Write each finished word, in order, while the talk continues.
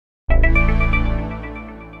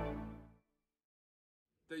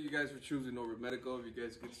You guys for choosing Over Medical. If you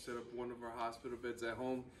guys get to set up one of our hospital beds at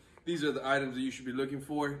home, these are the items that you should be looking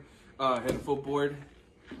for. Head and footboard,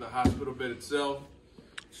 the hospital bed itself,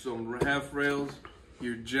 some half rails,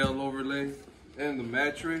 your gel overlay, and the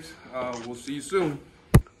mattress. We'll see you soon.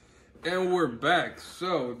 And we're back.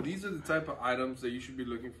 So these are the type of items that you should be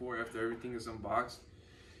looking for after everything is unboxed.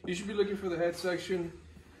 You should be looking for the head section.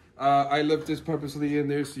 I left this purposely in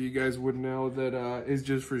there so you guys would know that it's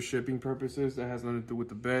just for shipping purposes. That has nothing to do with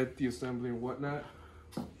the bed, the assembly, and whatnot.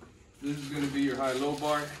 This is going to be your high-low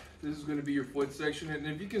bar. This is going to be your foot section. And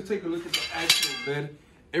if you can take a look at the actual bed,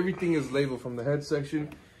 everything is labeled from the head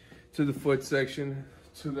section to the foot section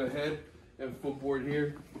to the head and footboard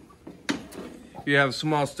here. You have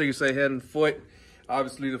small stickers say head and foot.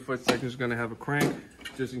 Obviously, the foot section is going to have a crank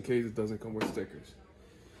just in case it doesn't come with stickers.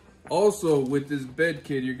 Also, with this bed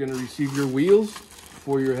kit, you're going to receive your wheels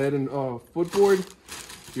for your head and footboard,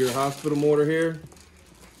 your hospital motor here,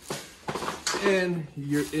 and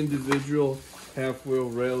your individual half-wheel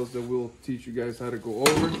rails that we'll teach you guys how to go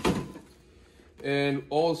over. And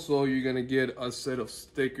also, you're going to get a set of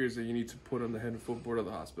stickers that you need to put on the head and footboard of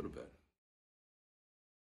the hospital bed.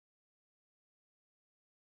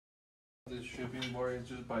 This shipping bar is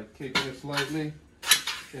just by kicking it slightly,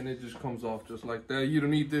 and it just comes off just like that. You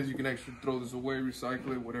don't need this. You can actually throw this away,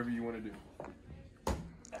 recycle it, whatever you want to do.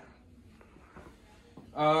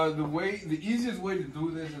 The easiest way to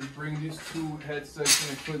do this is bring these two head section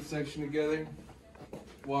and foot section together.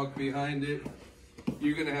 Walk behind it.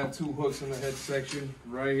 You're gonna have two hooks in the head section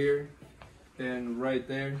right here and right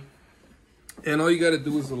there. And all you gotta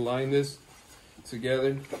do is align this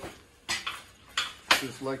together,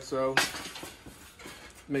 just like so.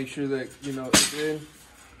 Make sure that you know it's in.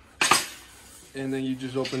 And then you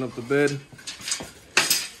just open up the bed.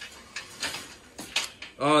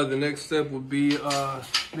 The next step would be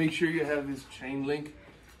make sure you have this chain link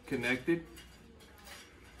connected.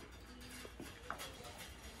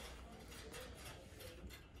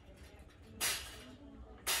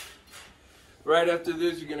 Right after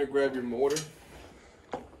this, you're gonna grab your motor.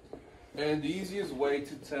 And the easiest way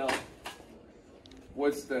to tell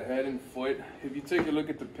what's the head and foot, if you take a look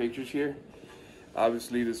at the pictures here,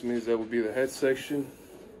 obviously this means that would be the head section,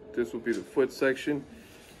 this would be the foot section.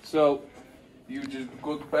 So you just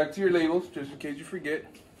go back to your labels just in case you forget.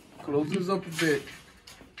 Close this up a bit.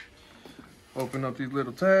 Open up these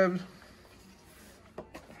little tabs.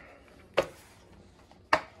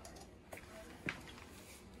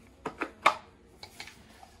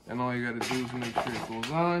 And all you gotta do is make sure it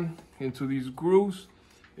goes on into these grooves.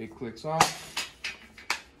 It clicks off.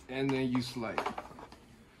 And then you slide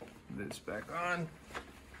this back on.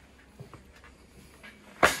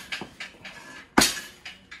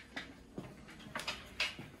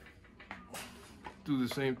 Do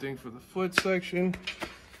the same thing for the foot section.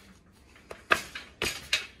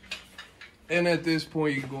 And at this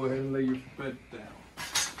point, you can go ahead and lay your bed down.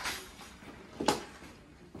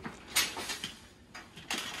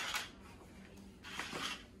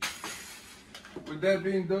 With that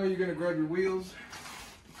being done, you're gonna grab your wheels.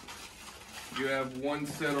 You have one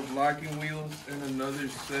set of locking wheels and another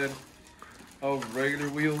set of regular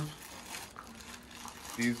wheels.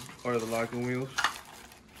 These are the locking wheels.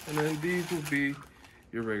 And then these will be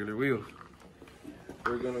your regular wheels.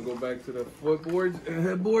 We're gonna go back to the footboards and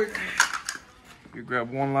headboard. You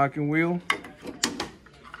grab one locking wheel.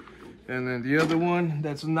 And then the other one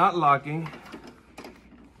that's not locking.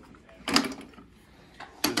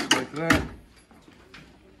 Just like that.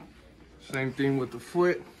 Same thing with the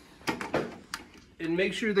foot. And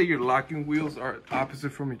make sure that your locking wheels are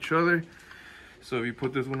opposite from each other. So if you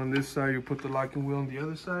put this one on this side, you put the locking wheel on the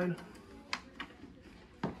other side.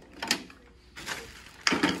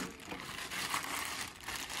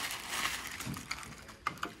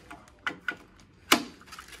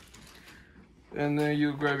 And then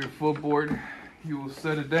you grab your footboard. You will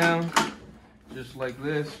set it down just like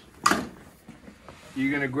this.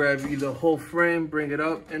 You're gonna grab the whole frame, bring it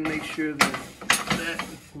up, and make sure that that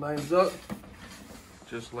lines up.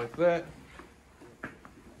 Just like that.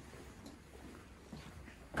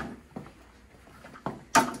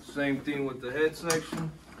 Same thing with the head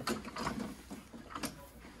section.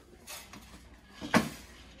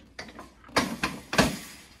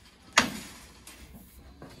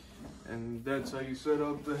 And that's how you set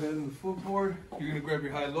up the head and the footboard. You're gonna grab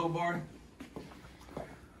your high-low bar.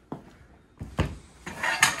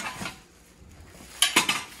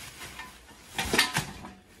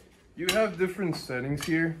 You have different settings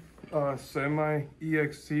here. Semi,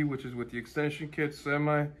 EXT, which is with the extension kit,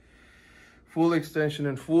 semi, full extension,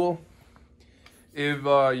 and full. If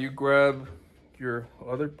you grab your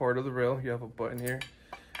other part of the rail, you have a button here.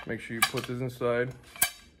 Make sure you put this inside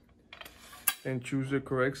and choose the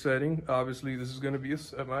correct setting. Obviously, this is going to be a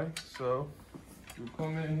semi, so you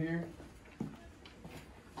come in here.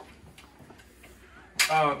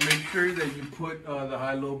 Make sure that you put the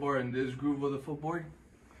high-low bar in this groove of the footboard,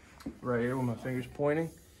 right here with my fingers pointing,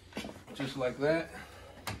 just like that.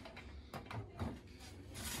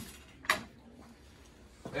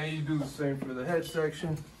 And you do the same for the head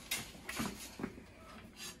section.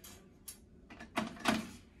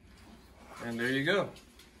 And there you go.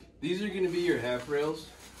 These are going to be your half rails.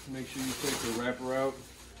 Make sure you take the wrapper out.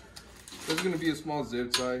 There's going to be a small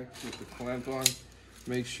zip tie with the clamp on.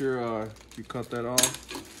 Make sure you cut that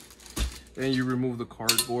off. And you remove the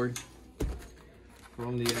cardboard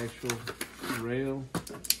from the actual rail.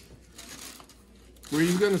 Where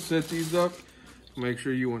you're going to set these up, make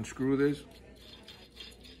sure you unscrew this.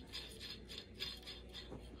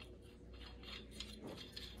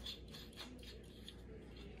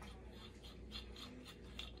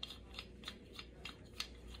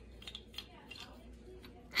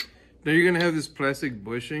 Now you're gonna have this plastic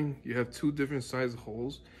bushing. You have two different size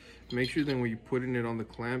holes. Make sure that when you're putting it on the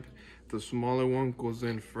clamp, the smaller one goes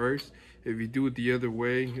in first. If you do it the other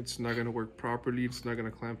way, it's not gonna work properly. It's not gonna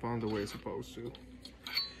clamp on the way it's supposed to.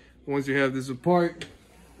 Once you have this apart,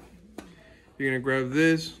 you're gonna grab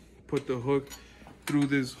this, put the hook through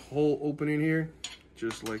this hole opening here,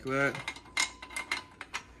 just like that.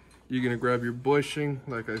 You're gonna grab your bushing.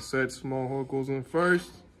 Like I said, small hole goes in first.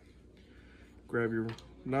 Grab your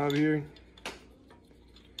knob here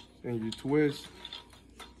and you twist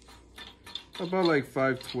about like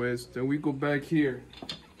 5 twists. Then we go back here.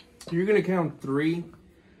 You're gonna count 3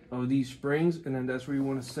 of these springs, and then that's where you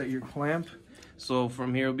want to set your clamp. So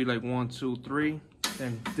from here it'll be like 1, 2, 3,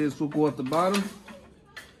 and this will go at the bottom.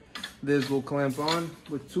 This will clamp on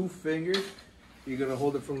with 2 fingers. You're gonna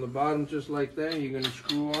hold it from the bottom just like that. You're gonna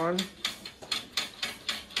screw on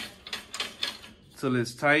till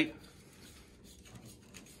it's tight.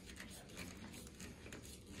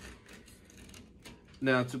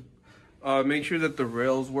 Now to make sure that the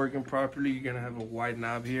rail's working properly, you're gonna have a wide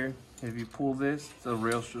knob here. If you pull this, the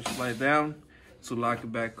rail should slide down. To lock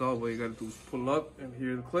it back up, what you gotta do is pull up and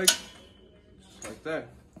hear the click, just like that.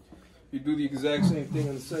 You do the exact same thing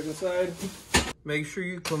on the second side. Make sure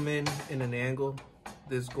you come in an angle.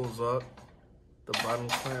 This goes up. The bottom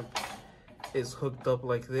clamp is hooked up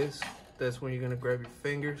like this. That's when you're gonna grab your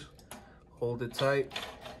fingers, hold it tight,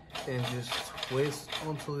 and just twist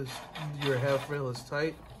until your half rail is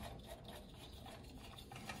tight.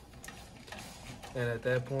 And at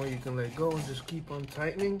that point, you can let go and just keep on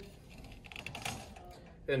tightening.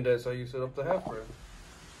 And that's how you set up the half rail.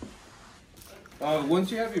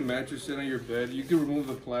 Once you have your mattress set on your bed, you can remove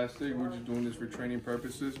the plastic. We're just doing this for training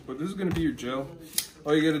purposes. But this is going to be your gel.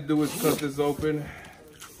 All you got to do is cut this open.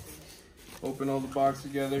 Open all the box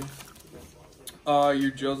together.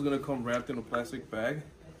 Your gel's going to come wrapped in a plastic bag.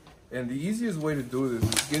 And the easiest way to do this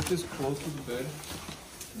is get this close to the bed.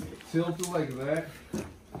 Tilt it like that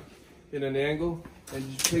in an angle. And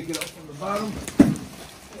you take it up from the bottom.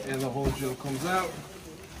 And the whole gel comes out.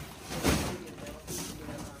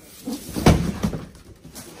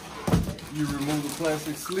 You remove the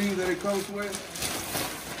plastic sleeve that it comes with.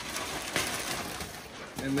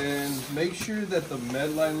 And then make sure that the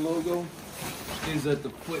Medline logo is at the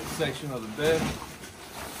foot section of the bed.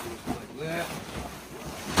 Just like that.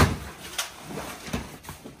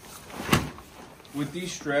 With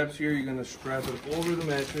these straps here, you're gonna strap it over the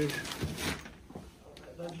mattress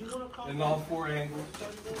in all 4 angles.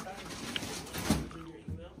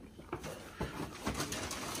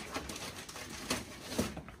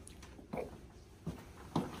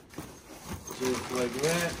 Just like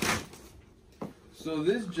that. So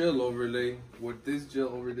this gel overlay, what this gel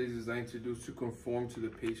overlay is designed to do is to conform to the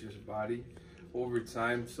patient's body. Over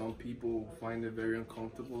time, some people find it very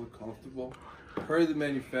uncomfortable or comfortable. Per the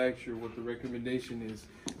manufacturer, what the recommendation is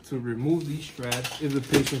to remove these straps if the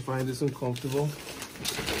patient finds this uncomfortable.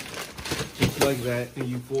 Just like that, and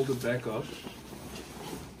you fold it back up.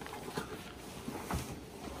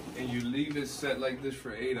 And you leave it set like this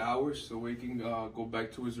for 8 hours so it can go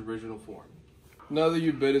back to its original form. Now that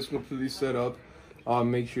your bed is completely set up,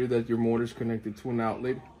 make sure that your motor is connected to an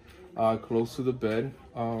outlet close to the bed.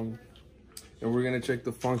 And we're gonna check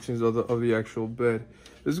the functions of the actual bed.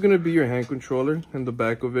 This is gonna be your hand controller in the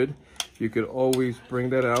back of it. You could always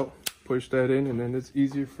bring that out, push that in, and then it's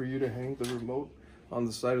easier for you to hang the remote on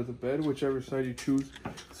the side of the bed, whichever side you choose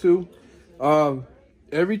to.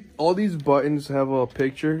 All these buttons have a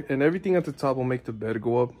picture, and everything at the top will make the bed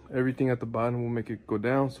go up. Everything at the bottom will make it go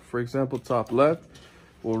down. So for example, top left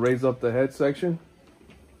will raise up the head section.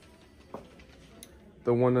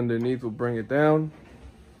 The one underneath will bring it down.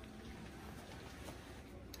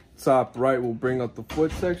 Top right will bring up the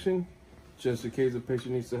foot section, just in case the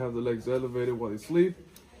patient needs to have the legs elevated while they sleep.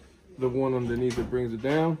 The one underneath, it brings it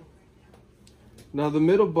down. Now the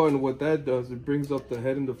middle button, what that does, it brings up the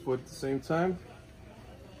head and the foot at the same time,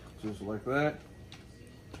 just like that.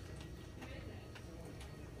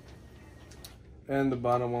 And the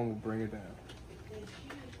bottom one will bring it down.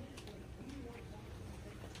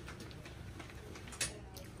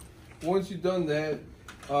 Once you've done that,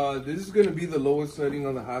 this is going to be the lowest setting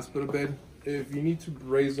on the hospital bed. If you need to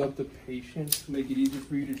raise up the patient to make it easier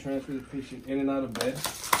for you to transfer the patient in and out of bed,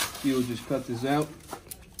 you will just cut this out.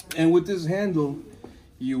 And with this handle,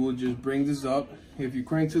 you will just bring this up. If you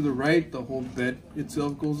crank to the right, the whole bed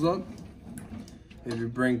itself goes up. If you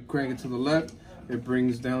crank it to the left, it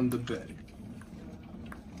brings down the bed.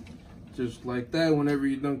 Just like that. Whenever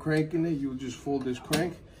you're done cranking it, you'll just fold this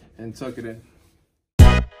crank and tuck it in.